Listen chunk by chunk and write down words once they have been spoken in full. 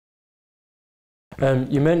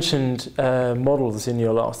You mentioned models in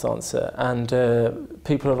your last answer, and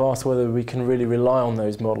people have asked whether we can really rely on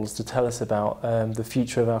those models to tell us about the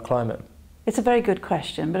future of our climate. It's a very good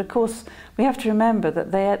question, but of course we have to remember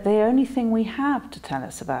that they're the only thing we have to tell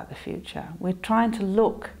us about the future. We're trying to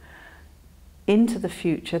look into the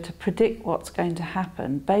future to predict what's going to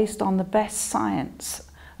happen based on the best science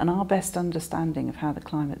and our best understanding of how the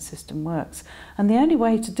climate system works. And the only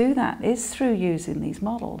way to do that is through using these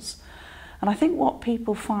models. And I think what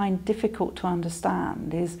people find difficult to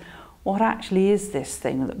understand is what actually is this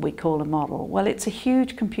thing that we call a model? Well, it's a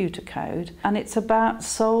huge computer code, and it's about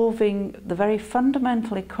solving the very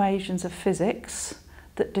fundamental equations of physics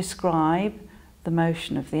that describe the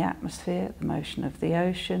motion of the atmosphere, the motion of the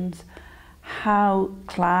oceans, how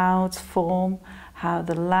clouds form, how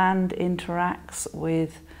the land interacts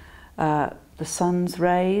with the sun's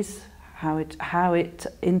rays, how it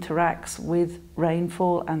interacts with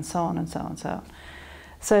rainfall, and so on and so on and so on.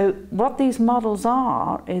 So what these models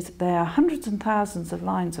are is they are hundreds and thousands of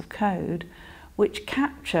lines of code which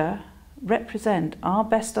represent our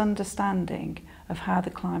best understanding of how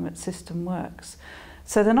the climate system works.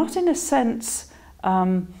 So they're not in a sense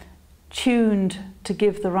tuned to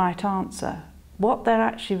give the right answer. What they're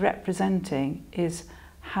actually representing is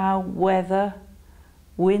how weather,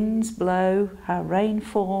 winds blow, how rain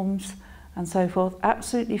forms, and so forth,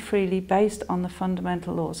 absolutely freely based on the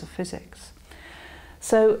fundamental laws of physics.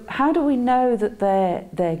 So how do we know that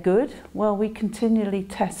they're good? Well, we continually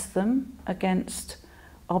test them against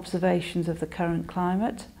observations of the current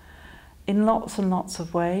climate in lots and lots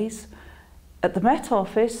of ways. At the Met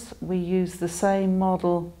Office, we use the same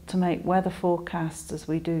model to make weather forecasts as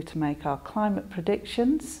we do to make our climate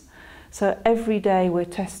predictions. So every day we're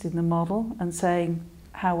testing the model and saying,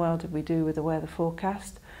 how well did we do with the weather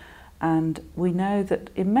forecast? And we know that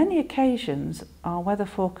in many occasions our weather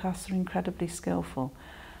forecasts are incredibly skillful,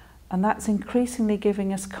 and that's increasingly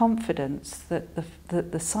giving us confidence that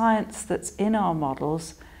the science that's in our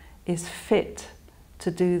models is fit to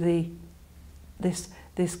do this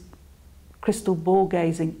crystal ball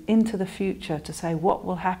gazing into the future to say what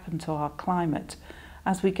will happen to our climate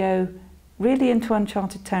as we go really into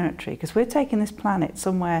uncharted territory, because we're taking this planet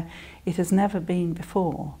somewhere it has never been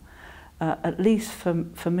before. At least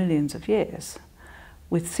for millions of years,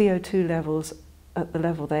 with CO2 levels at the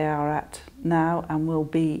level they are at now and will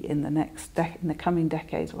be in the coming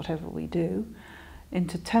decades, whatever we do,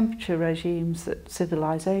 into temperature regimes that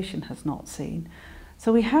civilization has not seen.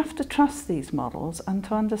 So we have to trust these models and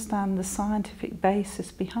to understand the scientific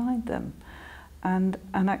basis behind them, and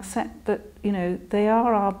accept that, you know, they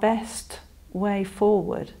are our best way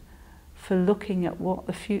forward for looking at what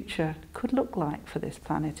the future could look like for this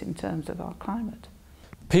planet in terms of our climate.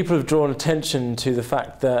 People have drawn attention to the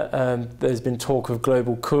fact that there's been talk of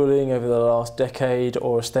global cooling over the last decade,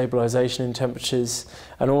 or a stabilisation in temperatures,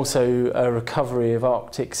 and also a recovery of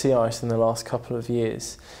Arctic sea ice in the last couple of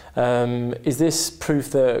years. Is this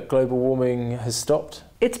proof that global warming has stopped?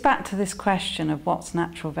 It's back to this question of what's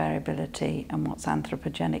natural variability and what's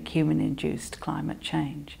anthropogenic human-induced climate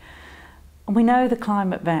change. And we know the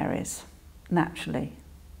climate varies naturally.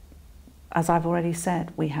 As I've already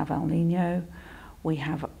said, we have El Nino, we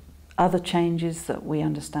have other changes that we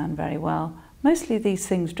understand very well, mostly these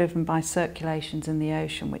things driven by circulations in the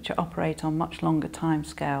ocean, which operate on much longer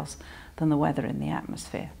timescales than the weather in the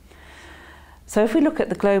atmosphere. So if we look at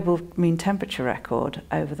the global mean temperature record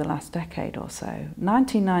over the last decade or so,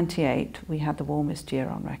 1998 we had the warmest year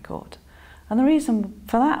on record. And the reason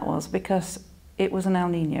for that was because it was an El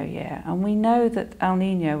Nino year, and we know that El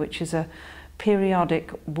Nino, which is a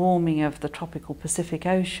periodic warming of the tropical Pacific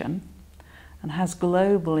Ocean and has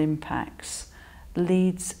global impacts,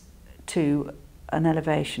 leads to an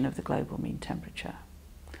elevation of the global mean temperature.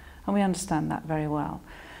 And we understand that very well.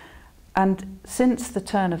 And since the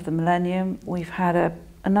turn of the millennium, we've had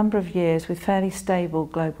a number of years with fairly stable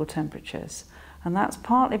global temperatures. And that's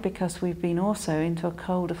partly because we've been also into a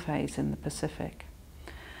colder phase in the Pacific.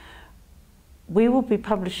 We will be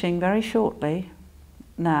publishing very shortly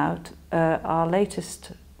now our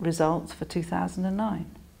latest results for 2009.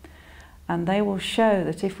 And they will show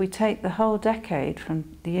that if we take the whole decade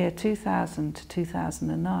from the year 2000 to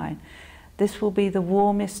 2009, this will be the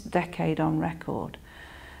warmest decade on record.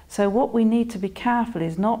 So what we need to be careful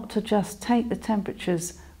is not to just take the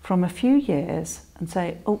temperatures from a few years and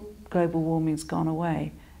say, oh, global warming's gone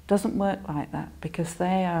away. It doesn't work like that, because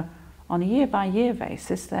they are, on a year-by-year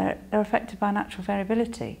basis, they're affected by natural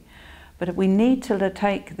variability. But we need to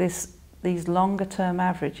take these longer-term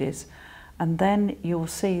averages, and then you'll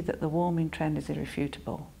see that the warming trend is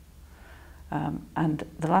irrefutable. And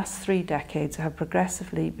the last 3 decades have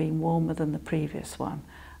progressively been warmer than the previous one.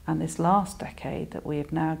 And this last decade that we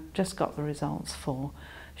have now just got the results for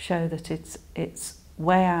show that it's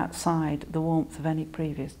way outside the warmth of any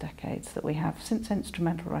previous decades that we have since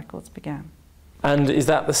instrumental records began. And is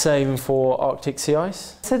that the same for Arctic sea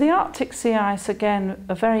ice? So the Arctic sea ice, again,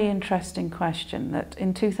 a very interesting question, that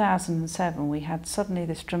in 2007 we had suddenly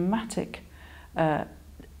this dramatic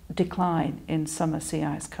decline in summer sea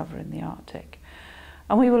ice cover in the Arctic.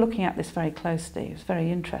 And we were looking at this very closely. It was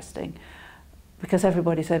very interesting because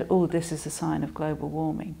everybody said, oh, this is a sign of global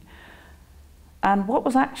warming. And what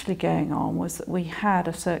was actually going on was that we had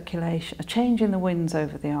a change in the winds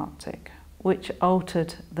over the Arctic, which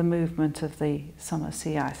altered the movement of the summer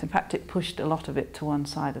sea ice. In fact, it pushed a lot of it to one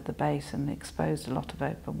side of the basin and exposed a lot of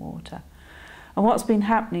open water. And what's been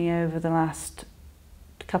happening over the last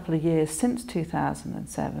couple of years since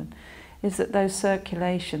 2007 is that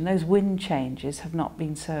those wind changes have not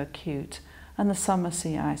been so acute, and the summer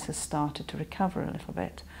sea ice has started to recover a little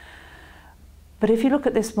bit. But if you look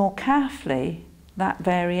at this more carefully, that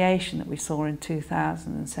variation that we saw in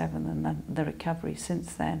 2007 and the recovery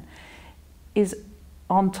since then is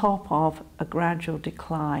on top of a gradual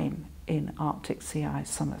decline in Arctic sea ice,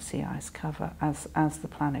 summer sea ice cover as the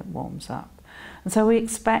planet warms up. And so we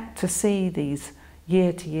expect to see these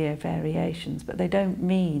year-to-year variations, but they don't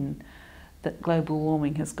mean that global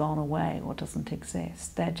warming has gone away or doesn't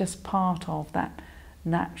exist. They're just part of that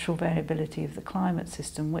natural variability of the climate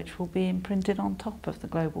system, which will be imprinted on top of the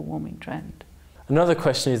global warming trend. Another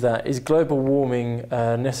question is global warming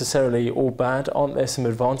necessarily all bad? Aren't there some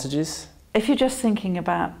advantages? If you're just thinking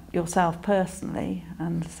about yourself personally,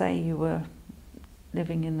 and say you were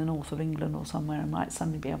living in the north of England or somewhere and might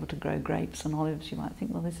suddenly be able to grow grapes and olives, you might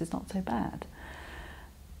think, well, this is not so bad.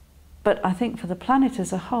 But I think for the planet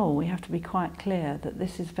as a whole, we have to be quite clear that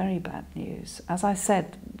this is very bad news. As I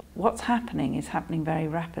said, what's happening is happening very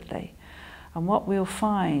rapidly. And what we'll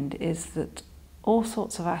find is that all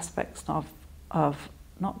sorts of aspects of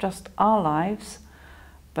not just our lives,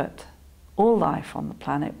 but all life on the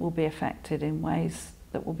planet will be affected in ways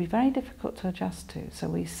that will be very difficult to adjust to. So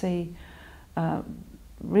we see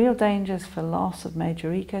real dangers for loss of major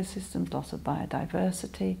ecosystems, loss of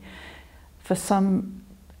biodiversity. For some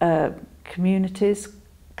communities,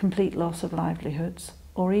 complete loss of livelihoods,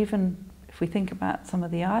 or even if we think about some of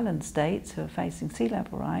the island states who are facing sea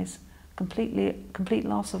level rise, complete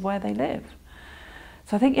loss of where they live.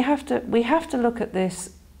 So I think we have to look at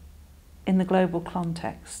this in the global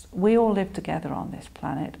context. We all live together on this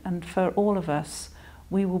planet, and for all of us,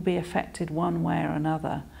 we will be affected one way or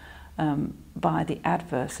another by the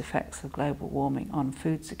adverse effects of global warming on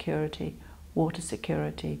food security, water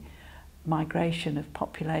security, migration of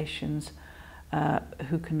populations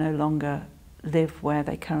who can no longer live where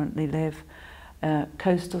they currently live,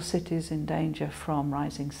 coastal cities in danger from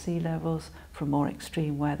rising sea levels, from more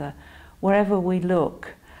extreme weather. Wherever we look,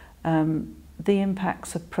 the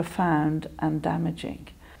impacts are profound and damaging.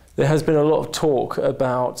 There has been a lot of talk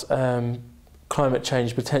about climate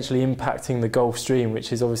change potentially impacting the Gulf Stream,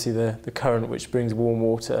 which is obviously the current which brings warm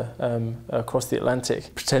water across the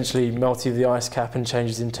Atlantic. Potentially melting of the ice cap and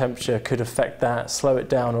changes in temperature could affect that, slow it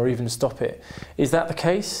down or even stop it. Is that the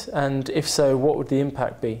case? And if so, what would the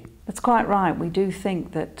impact be? That's quite right. We do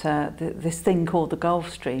think that this thing called the Gulf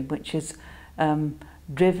Stream, which is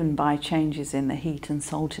driven by changes in the heat and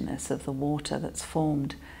saltiness of the water that's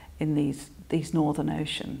formed in these northern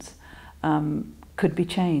oceans, could be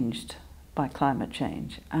changed by climate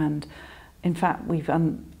change. And in fact, we've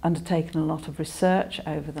undertaken a lot of research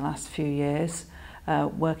over the last few years,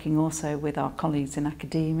 working also with our colleagues in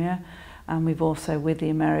academia, and we've also, with the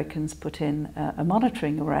Americans, put in a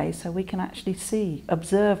monitoring array so we can actually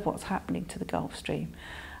observe what's happening to the Gulf Stream.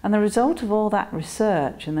 And the result of all that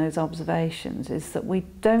research and those observations is that we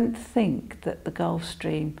don't think that the Gulf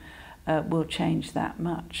Stream will change that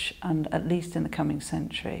much, and at least in the coming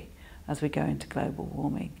century as we go into global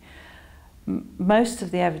warming. Most of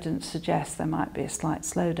the evidence suggests there might be a slight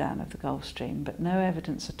slowdown of the Gulf Stream, but no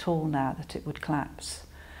evidence at all now that it would collapse.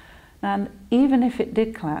 And even if it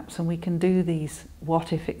did collapse, and we can do these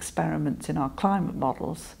what-if experiments in our climate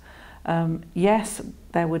models, yes,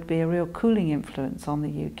 there would be a real cooling influence on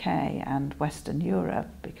the UK and Western Europe,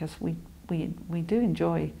 because we do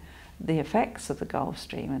enjoy the effects of the Gulf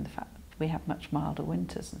Stream and the fact that we have much milder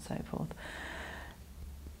winters and so forth.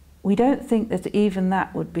 We don't think that even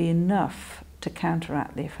that would be enough to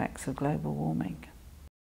counteract the effects of global warming.